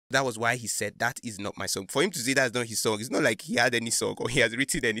That was why he said, that is not my song. For him to say that's not his song, it's not like he had any song or he has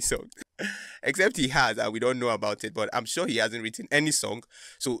written any song. Except he has, and we don't know about it, but I'm sure he hasn't written any song.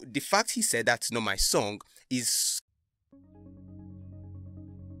 So the fact he said that's not my song is...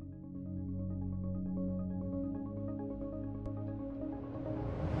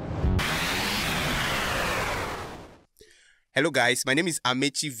 Hello guys, my name is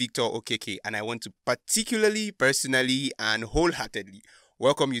Amechi Victor Okeke, and I want to particularly, personally, and wholeheartedly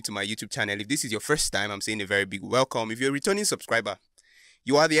welcome you to my YouTube channel. If this is your first time, I'm saying a very big welcome. If you're a returning subscriber,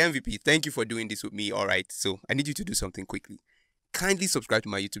 you are the MVP. Thank you for doing this with me. Alright, so I need you to do something quickly. Kindly subscribe to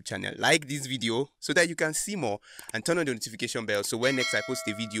my YouTube channel, like this video so that you can see more, and turn on the notification bell so when next I post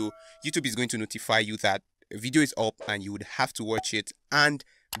a video, YouTube is going to notify you that a video is up and you would have to watch it and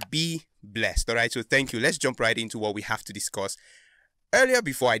be blessed. All right, so thank you. Let's jump right into what we have to discuss. Earlier,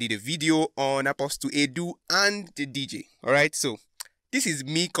 before I did a video on Apostle Edu and the DJ. All right, so this is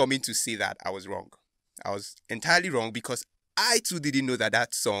me coming to say that I was wrong. I was entirely wrong because I too didn't know that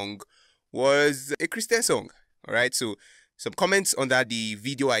that song was a Christian song. All right, so some comments under the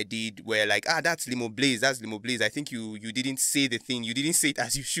video I did were like, that's Limo Blaze, that's Limo Blaze. I think you didn't say the thing, you didn't say it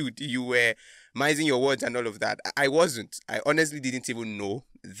as you should. You were mising your words and all of that. I wasn't. I honestly didn't even know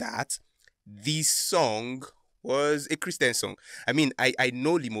that this song was a Christian song. I mean, I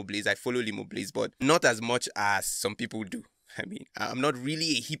know Limo Blaze, I follow Limo Blaze, but not as much as some people do. I mean, I'm not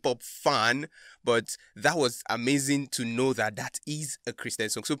really a hip-hop fan, but that was amazing to know that that is a Christian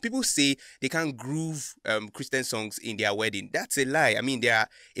song. So people say they can't groove Christian songs in their wedding. That's a lie. I mean, there are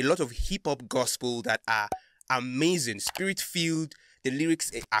a lot of hip-hop gospel that are amazing, spirit-filled. The lyrics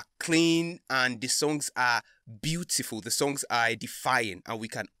are clean and the songs are beautiful. The songs are edifying and we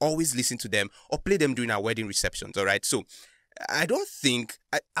can always listen to them or play them during our wedding receptions, all right? So I don't think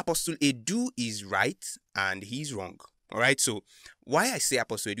Apostle Edu is right and he's wrong. All right, so why I say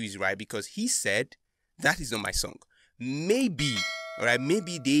Apostle Edu is right, because he said that is not my song. Maybe, all right,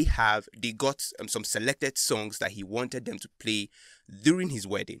 maybe they got some selected songs that he wanted them to play during his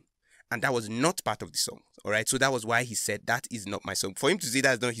wedding, and that was not part of the song. All right, so that was why he said that is not my song. For him to say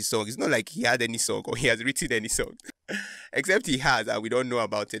that's not his song, it's not like he had any song or he has written any song. Except he has, and we don't know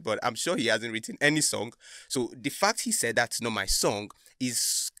about it, but I'm sure he hasn't written any song. So the fact he said that's not my song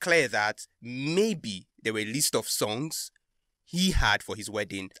is clear that maybe there were a list of songs he had for his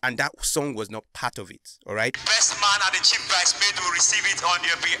wedding, and that song was not part of it. All right. Best man at the cheap price made will receive it on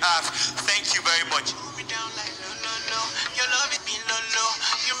your behalf. Thank you very much. Me down like no, no, no. Your love is me, no, no.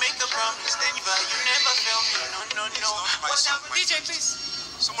 You make the promise, then you never fail me, no, no, no. What's up, DJ, please?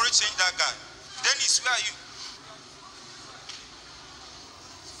 Somebody change that guy. Dennis, where are you?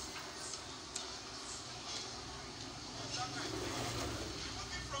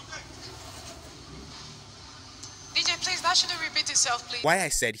 DJ, please, that shouldn't repeat itself, please. Why I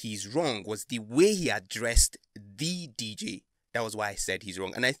said he's wrong was the way he addressed the DJ. That was why I said he's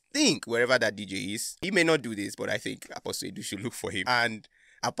wrong. And I think wherever that DJ is, he may not do this, but I think Apostle Edu should look for him and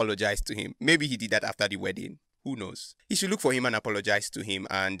apologize to him. Maybe he did that after the wedding. Who knows? He should look for him and apologize to him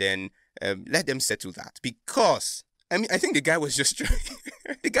and then let them settle that. Because, I mean, I think the guy was just trying...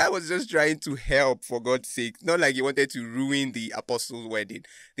 the guy was just trying to help, for God's sake. Not like he wanted to ruin the apostle's wedding.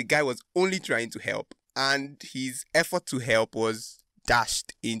 The guy was only trying to help. And his effort to help was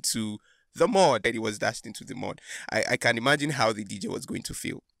dashed into the mud. He was dashed into the mud. I can imagine how the DJ was going to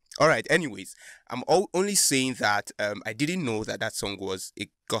feel. All right, anyways, I'm only saying that I didn't know that that song was a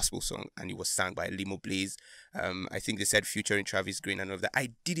gospel song and it was sung by Limo Blaze. I think they said featuring Travis Green and all of that. I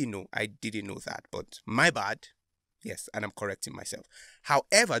didn't know that, but my bad. Yes, and I'm correcting myself.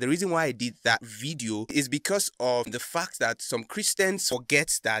 However, the reason why I did that video is because of the fact that some Christians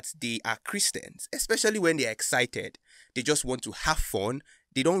forget that they are Christians, especially when they're excited. They just want to have fun.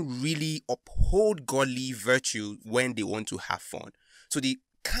 They don't really uphold godly virtue when they want to have fun. So they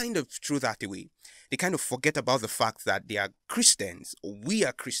kind of throw that away. They kind of forget about the fact that they are Christians, or we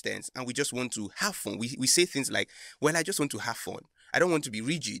are Christians, and we just want to have fun. We say things like, well, I just want to have fun. I don't want to be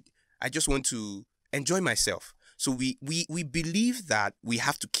rigid. I just want to enjoy myself. So we believe that we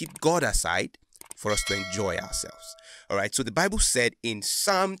have to keep God aside for us to enjoy ourselves. All right. So the Bible said in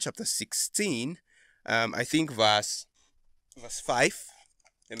Psalm chapter 16, I think verse 5.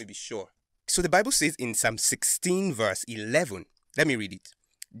 Let me be sure. So the Bible says in Psalm 16 verse 11, let me read it.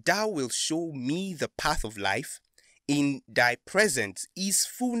 Thou wilt show me the path of life. In thy presence is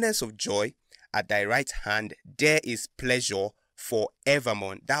fullness of joy. At thy right hand there is pleasure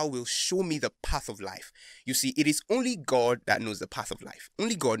forevermore. Thou wilt show me the path of life. You see, it is only God that knows the path of life.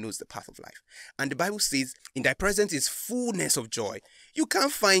 Only God knows the path of life. And the Bible says, in thy presence is fullness of joy. You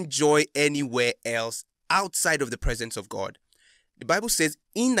can't find joy anywhere else outside of the presence of God. The Bible says,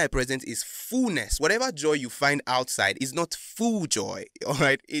 in thy presence is fullness. Whatever joy you find outside is not full joy. All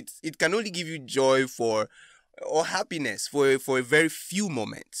right. It can only give you joy or happiness for a very few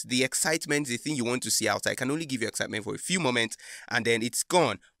moments. The excitement, the thing you want to see outside can only give you excitement for a few moments and then it's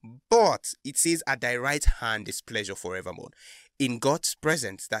gone. But it says, at thy right hand is pleasure forevermore. In God's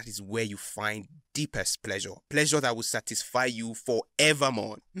presence, that is where you find deepest pleasure. Pleasure that will satisfy you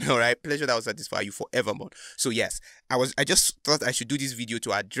forevermore. All right? Pleasure that will satisfy you forevermore. So yes, I just thought I should do this video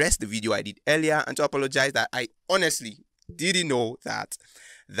to address the video I did earlier and to apologize that I honestly didn't know that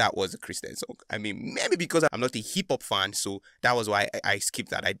was a Christian song. I mean, maybe because I'm not a hip-hop fan, so that was why I skipped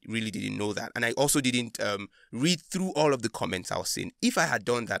that. I really didn't know that. And I also didn't read through all of the comments I was seeing. If I had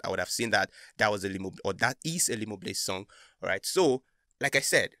done that, I would have seen that was a Limo, or that is a Limo Blaze song. All right, so like I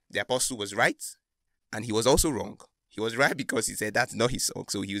said, the apostle was right and he was also wrong. He was right because he said that's not his song.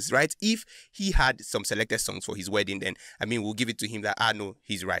 So he was right. If he had some selected songs for his wedding, then, I mean, we'll give it to him that, no,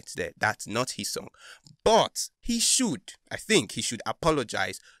 he's right there. That's not his song. But I think he should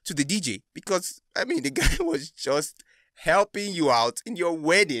apologize to the DJ because, I mean, the guy was just helping you out in your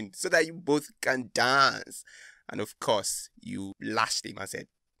wedding so that you both can dance. And of course, you lashed him and said,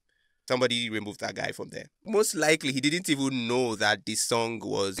 somebody removed that guy from there. Most likely, he didn't even know that this song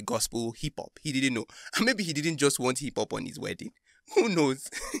was gospel hip-hop. He didn't know. And maybe he didn't just want hip-hop on his wedding. Who knows?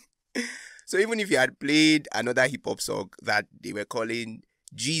 So even if he had played another hip-hop song that they were calling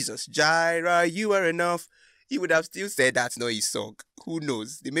Jesus, Jireh, you are enough, he would have still said that's not his song. Who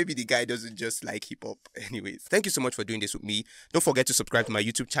knows? Maybe the guy doesn't just like hip-hop. Anyways, thank you so much for doing this with me. Don't forget to subscribe to my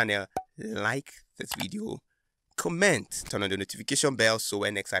YouTube channel. Like this video. Comment, turn on the notification bell so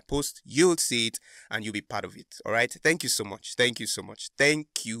when next I post, you'll see it and you'll be part of it. All right. Thank you so much. Thank you so much. Thank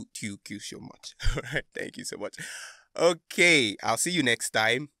you so much. All right. Thank you so much. Okay. I'll see you next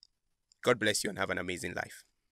time. God bless you and have an amazing life.